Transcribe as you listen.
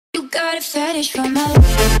got a fetish for my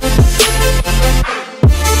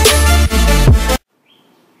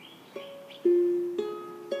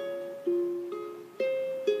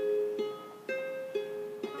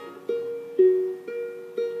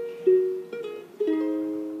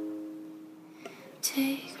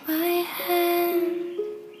Take my hand,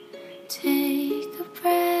 take a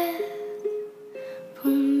breath,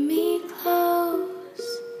 pull me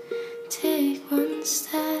close, take one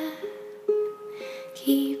step,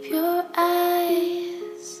 keep your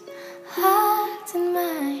eyes locked in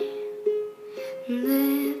mine, and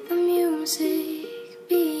let the music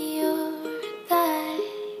be your guide.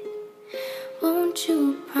 Won't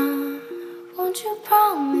you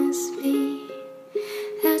promise me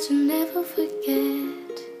that you'll never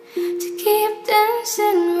forget to keep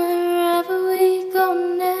dancing wherever we go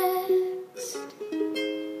next?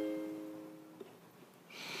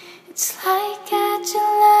 It's like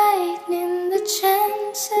catching lightning, the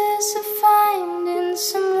chances of finding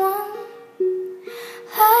someone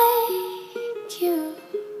like you.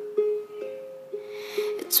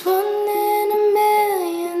 It's 1 in a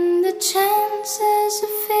million, the chances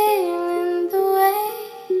of feeling the way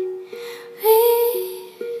we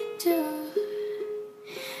do.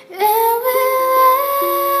 And with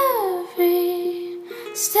every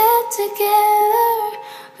step together,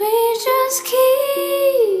 we just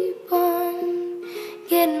keep on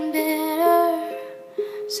getting better.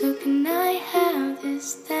 So can I have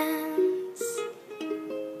this dance?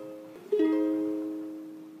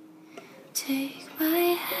 Take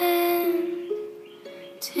my hand,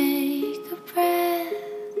 take a breath,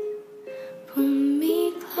 pull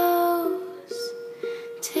me close,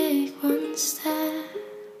 take one step,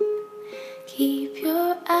 keep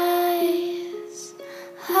your eyes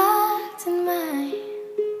locked in mine,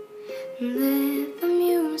 and let the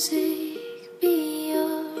music be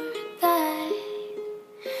your guide.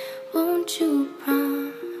 Won't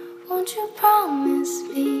you promise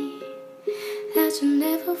me that you'll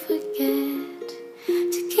never forget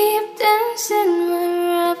to keep dancing